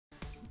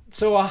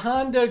So a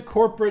Honda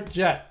corporate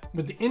jet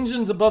with the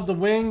engines above the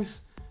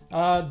wings.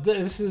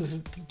 This is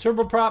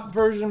turboprop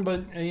version,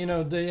 but you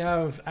know they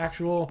have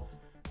actual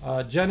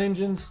jet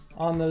engines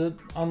on the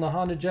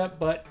Honda Jet.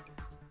 But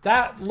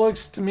that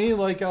looks to me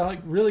like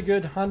a really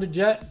good Honda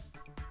Jet.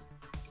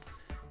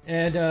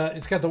 And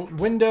it's got the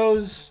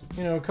windows,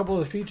 you know, a couple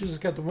of the features. It's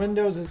got the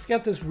windows. It's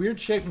got this weird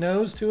shaped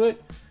nose to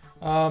it.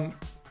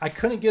 I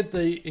couldn't get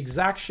the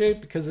exact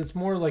shape because it's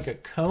more like a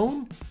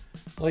cone,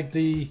 like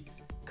the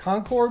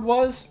Concorde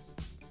was.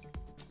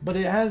 But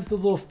it has the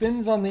little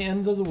fins on the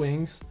end of the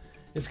wings.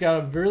 It's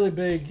got a really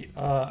big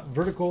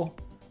vertical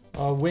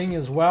wing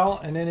as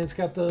well. And then it's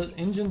got the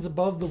engines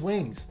above the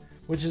wings,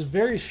 which is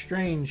very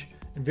strange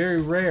and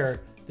very rare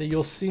that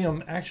you'll see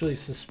them actually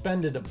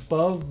suspended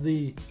above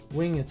the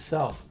wing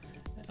itself.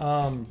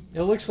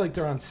 It looks like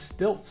they're on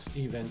stilts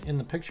even in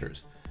the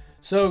pictures.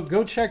 So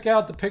go check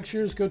out the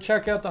pictures, go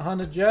check out the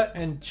Honda Jet,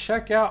 and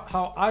check out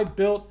how I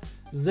built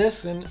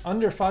this in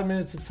under 5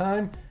 minutes of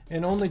time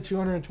and only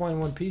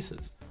 221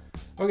 pieces.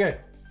 Okay,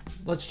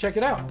 let's check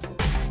it out.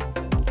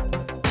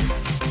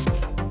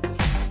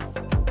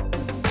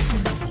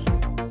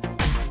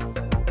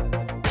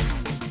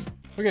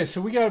 Okay, so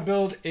we gotta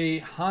build a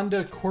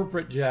Honda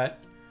corporate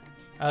jet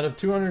out of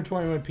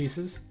 221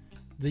 pieces.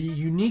 The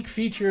unique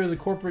feature of the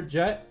corporate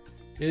jet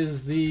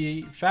is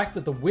the fact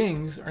that the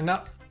wings are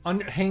not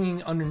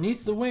hanging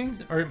underneath the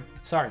wings, or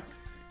sorry,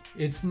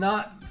 it's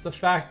not the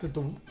fact that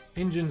the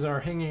engines are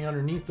hanging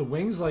underneath the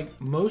wings like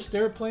most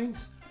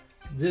airplanes.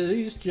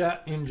 These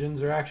jet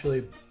engines are actually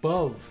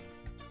above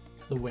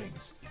the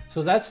wings.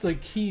 So that's the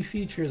key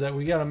feature that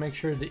we gotta make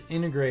sure to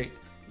integrate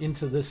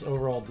into this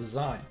overall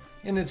design.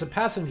 And it's a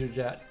passenger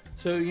jet,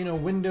 so you know,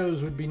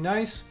 windows would be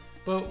nice,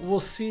 but we'll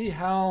see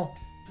how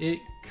it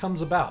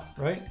comes about,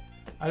 right?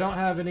 I don't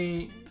have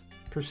any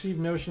perceived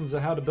notions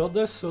of how to build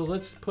this, so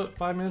let's put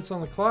 5 minutes on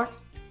the clock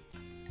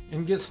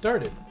and get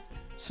started.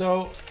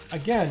 So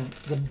again,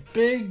 the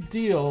big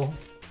deal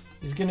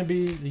is going to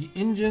be the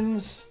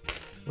engines,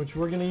 which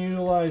we're going to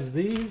utilize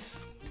these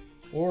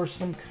or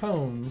some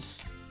cones.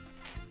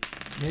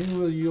 Maybe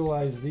we'll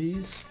utilize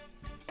these,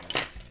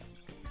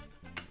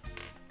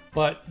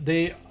 but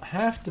they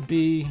have to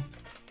be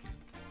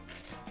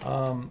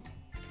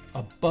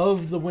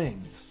above the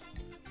wings.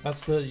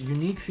 That's the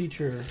unique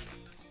feature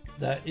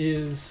that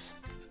is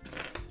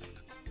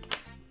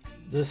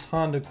this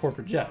Honda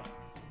corporate jet.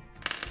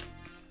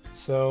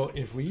 So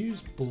if we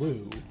use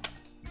blue,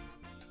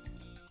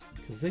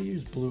 because they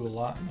use blue a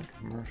lot in the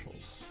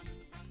commercials,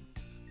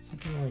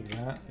 something like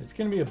that. It's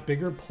going to be a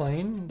bigger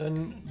plane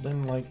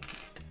than like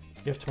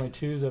the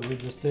F-22 that we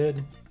just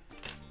did.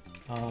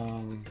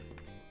 So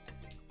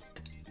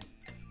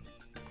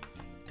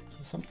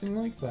something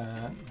like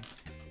that.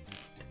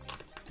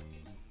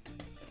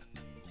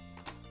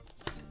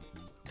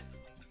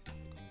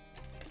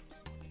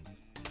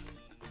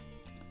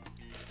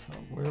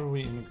 Where do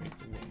we integrate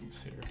the wings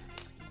here?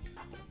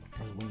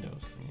 Or the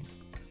windows, I mean.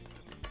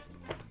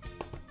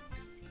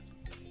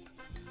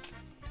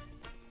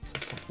 So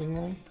something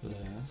like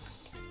this.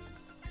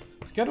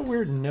 It's got a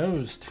weird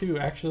nose too.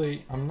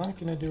 Actually, I'm not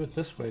gonna do it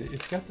this way.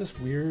 It's got this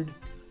weird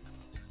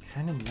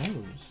kind of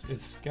nose.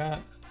 It's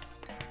got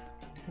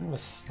kind of a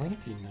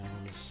slanty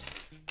nose.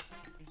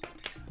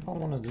 How about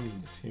one of these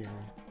here?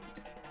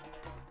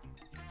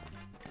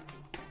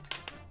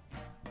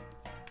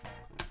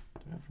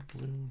 Do I have a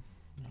blue?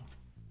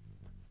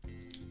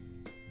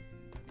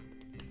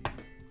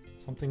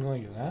 Something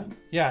like that.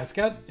 Yeah, it's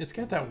got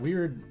that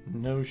weird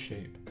nose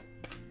shape.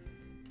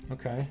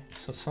 Okay,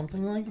 so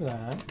something like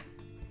that.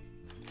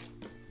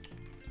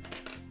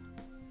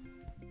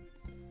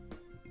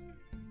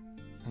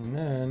 And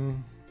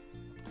then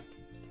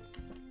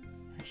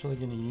actually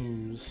gonna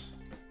use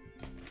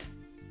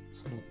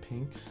some of the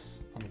pinks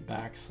on the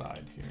back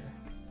side here.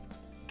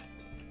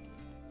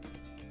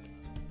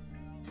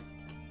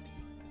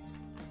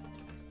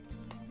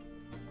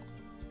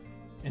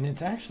 And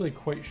it's actually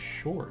quite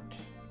short.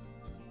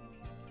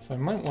 So I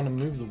might want to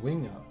move the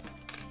wing up.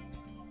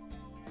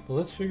 But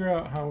let's figure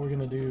out how we're going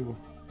to do.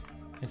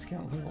 It's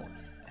got little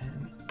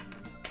end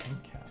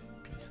cap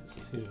pieces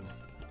too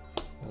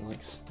that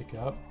like stick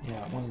up.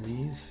 Yeah, one of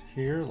these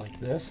here like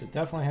this. It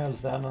definitely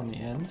has that on the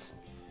ends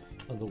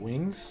of the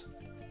wings.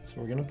 So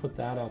we're going to put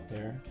that out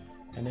there.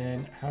 And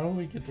then how do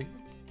we get the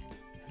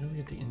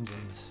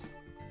engines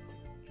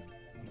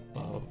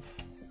above?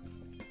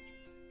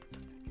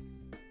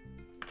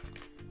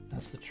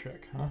 That's the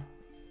trick, huh?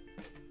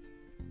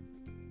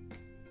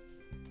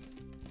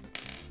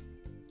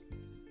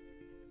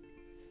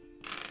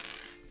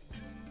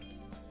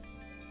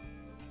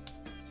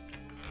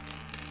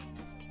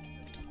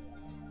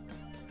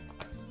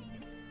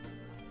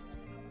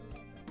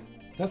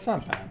 That's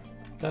not bad.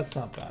 That's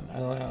not bad.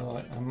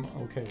 I'm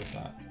okay with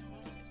that.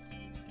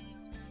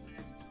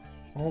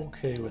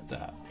 Okay with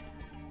that.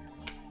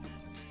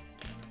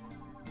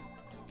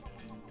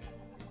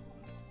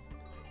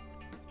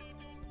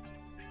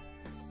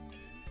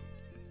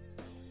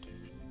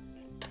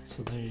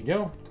 So there you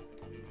go.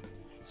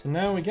 So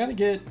now we got to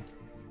get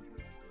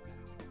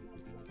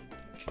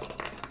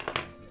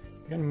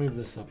gonna move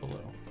this up a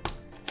little.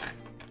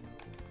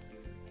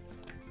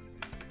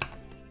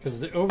 Because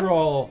the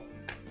overall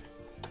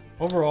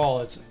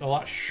it's a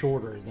lot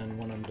shorter than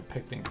what I'm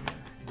depicting here,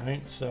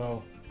 right?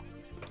 So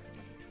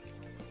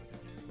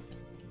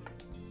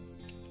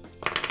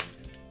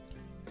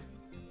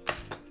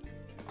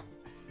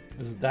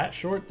is it that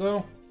short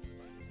though?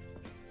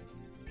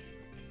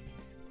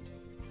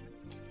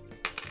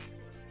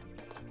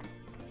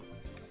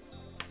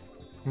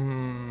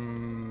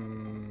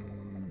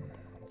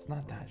 It's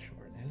not that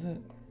short, is it?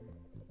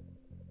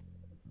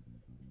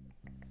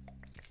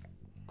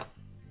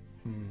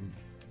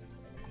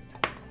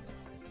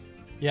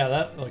 Yeah,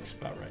 that looks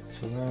about right.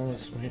 So now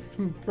let's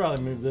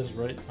probably move this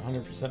right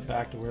 100%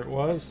 back to where it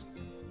was.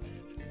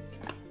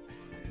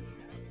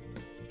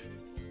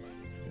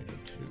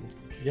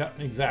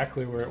 Yep,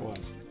 exactly where it was.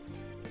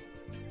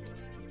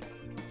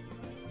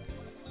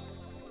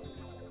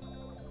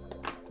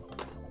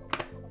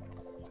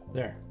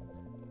 There.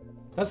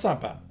 That's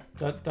not bad.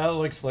 That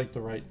looks like the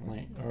right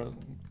length or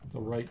the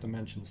right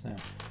dimensions now.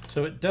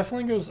 So it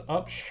definitely goes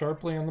up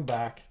sharply on the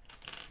back,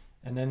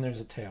 and then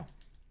there's a tail.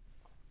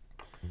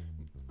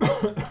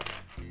 So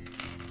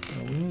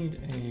we need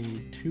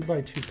a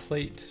 2x2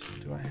 plate.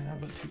 Do I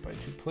have a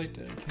 2x2 plate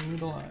that I can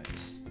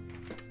utilize?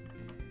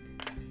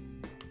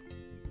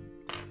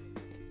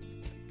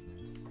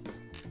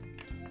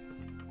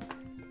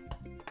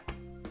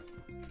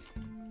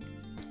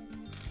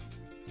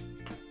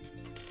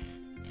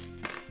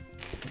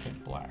 Okay,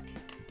 black.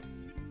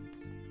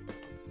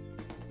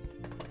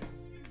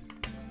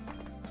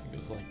 It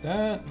goes like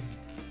that.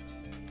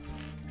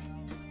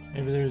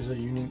 Maybe there's a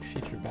unique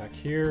feature back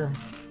here.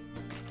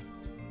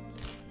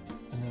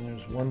 And then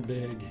there's one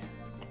big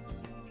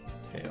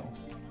tail.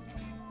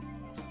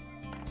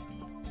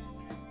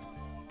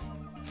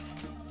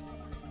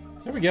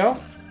 There we go.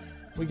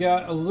 We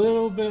got a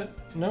little bit,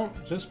 no,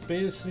 just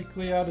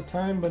basically out of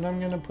time, but I'm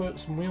gonna put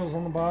some wheels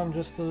on the bottom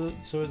just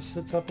so it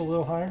sits up a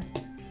little higher.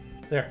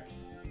 There.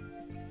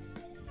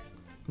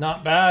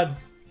 Not bad.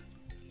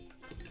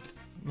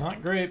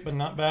 Not great, but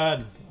not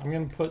bad. I'm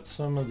gonna put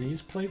some of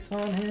these plates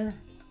on here.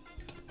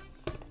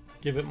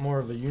 Give it more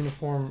of a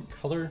uniform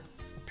color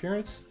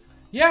appearance.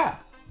 Yeah,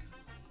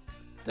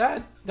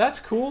 that's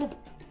cool.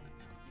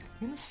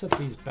 I'm gonna set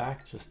these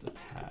back just a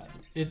tad.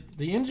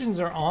 The engines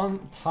are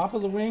on top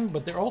of the wing,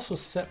 but they're also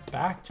set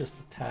back just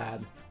a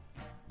tad.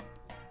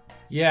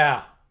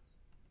 Yeah,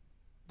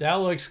 that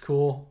looks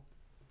cool.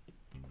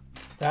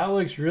 That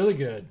looks really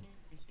good.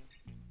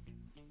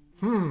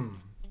 Is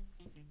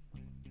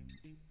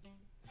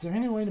there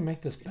any way to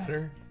make this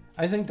better?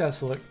 I think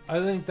that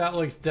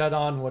looks dead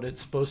on what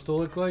it's supposed to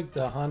look like,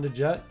 the Honda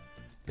Jet.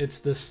 It's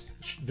this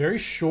very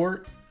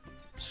short,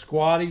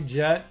 squatty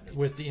jet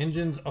with the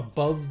engines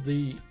above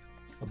the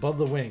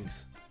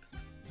wings,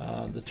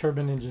 the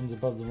turbine engines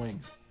above the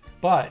wings.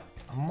 But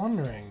I'm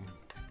wondering,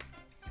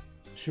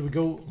 should we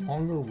go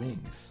longer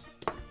wings?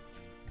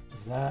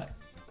 Is that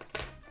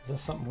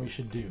something we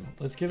should do?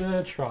 Let's give it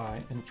a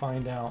try and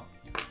find out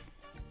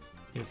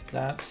if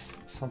that's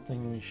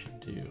something we should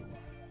do.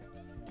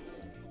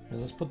 Here,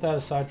 let's put that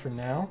aside for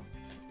now,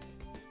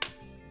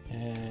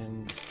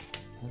 and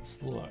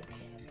let's look.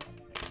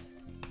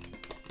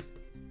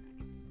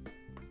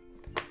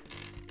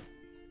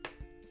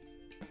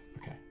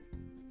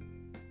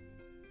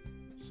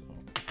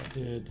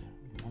 Did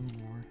one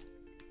more.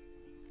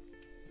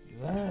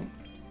 That.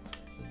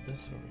 Put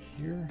this over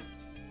here.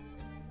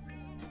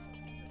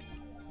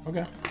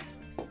 Okay.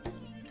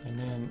 And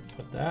then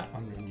put that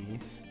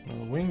underneath. Now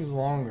the wing's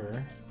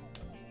longer.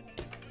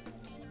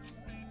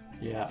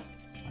 Yeah.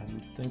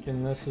 I'm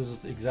thinking this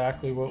is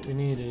exactly what we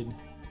needed.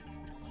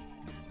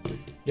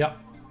 Yep.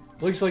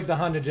 Looks like the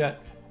Honda Jet.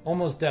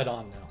 Almost dead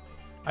on now.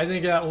 I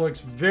think that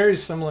looks very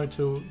similar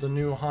to the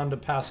new Honda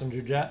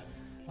passenger jet.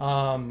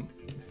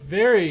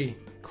 Very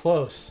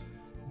close.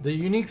 The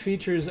unique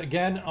features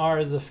again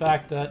are the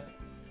fact that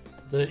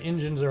the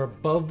engines are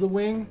above the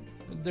wing.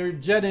 They're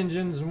jet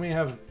engines and we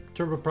have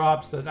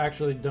turboprops that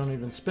actually don't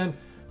even spin,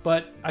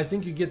 but I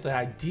think you get the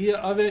idea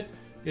of it.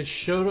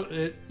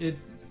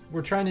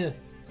 We're trying to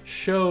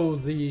show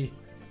the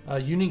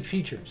unique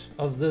features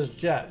of this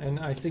jet, and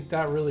I think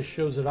that really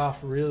shows it off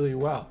really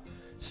well.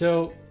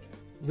 So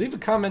leave a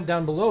comment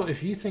down below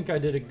if you think I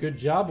did a good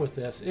job with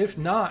this. If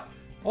not,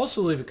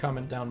 also leave a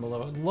comment down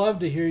below. I'd love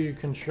to hear your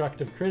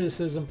constructive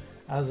criticism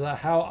as to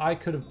how I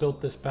could have built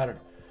this better.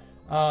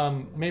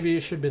 Maybe it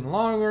should have been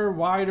longer,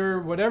 wider,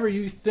 whatever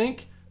you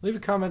think. Leave a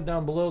comment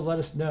down below, let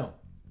us know.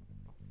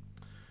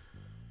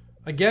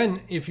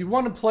 Again, if you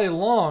want to play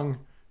along,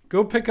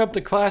 go pick up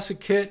the Classic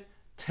Kit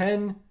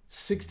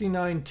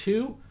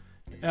 1069-2.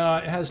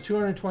 It has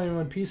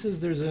 221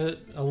 pieces. There's a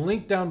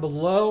link down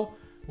below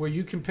where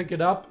you can pick it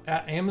up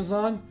at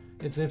Amazon.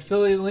 It's an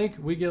affiliate link.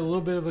 We get a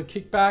little bit of a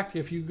kickback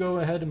if you go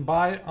ahead and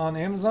buy it on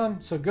Amazon.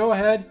 So go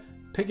ahead,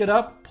 pick it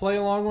up, play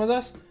along with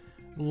us.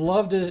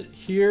 Love to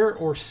hear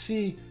or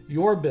see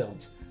your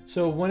builds.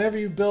 So whenever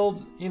you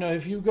build,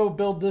 if you go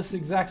build this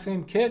exact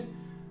same kit,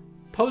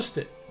 post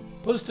it.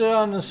 Post it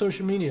on the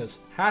social medias.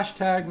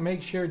 Hashtag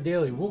Make Share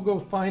Daily. We'll go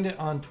find it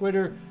on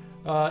Twitter,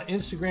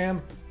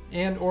 Instagram,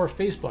 and or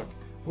Facebook.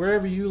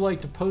 Wherever you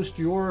like to post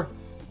your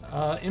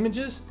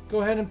images,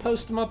 go ahead and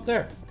post them up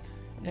there.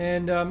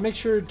 And make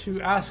sure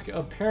to ask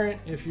a parent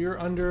if you're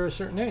under a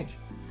certain age.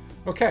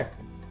 Okay,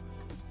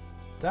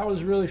 that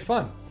was really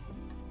fun.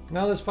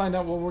 Now let's find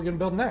out what we're going to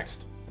build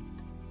next.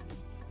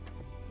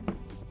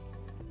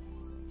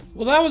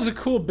 Well, that was a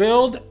cool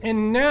build,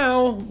 and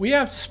now we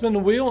have to spin the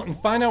wheel and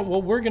find out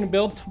what we're going to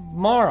build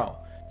tomorrow.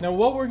 Now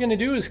what we're going to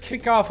do is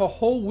kick off a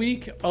whole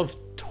week of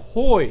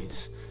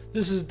toys.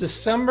 This is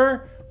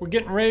December. We're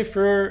getting ready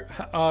for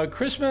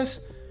Christmas.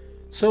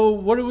 So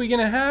what are we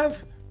going to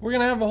have? We're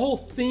going to have a whole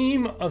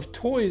theme of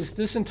toys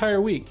this entire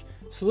week.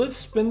 So let's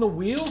spin the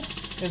wheel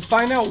and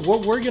find out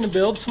what we're going to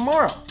build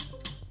tomorrow.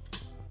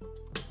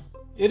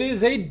 It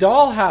is a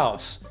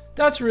dollhouse.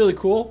 That's really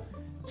cool.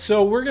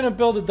 So we're going to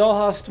build a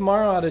dollhouse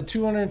tomorrow out of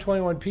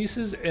 221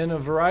 pieces in a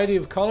variety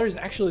of colors.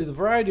 Actually, the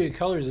variety of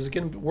colors is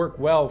going to work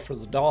well for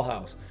the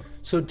dollhouse.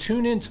 So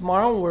tune in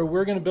tomorrow where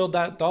we're going to build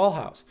that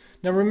dollhouse.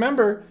 Now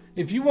remember,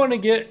 if you want to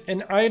get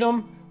an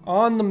item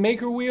on the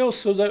maker wheel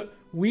so that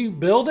we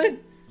build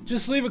it,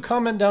 just leave a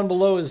comment down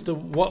below as to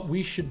what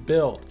we should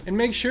build. And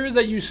make sure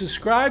that you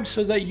subscribe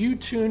so that you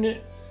tune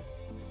it.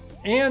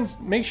 And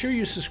make sure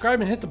you subscribe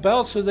and hit the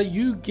bell so that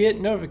you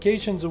get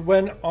notifications of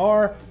when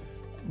our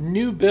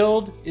new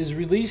build is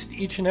released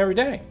each and every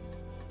day.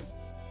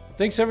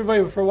 Thanks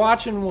everybody for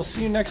watching. We'll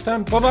see you next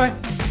time. Bye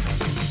bye.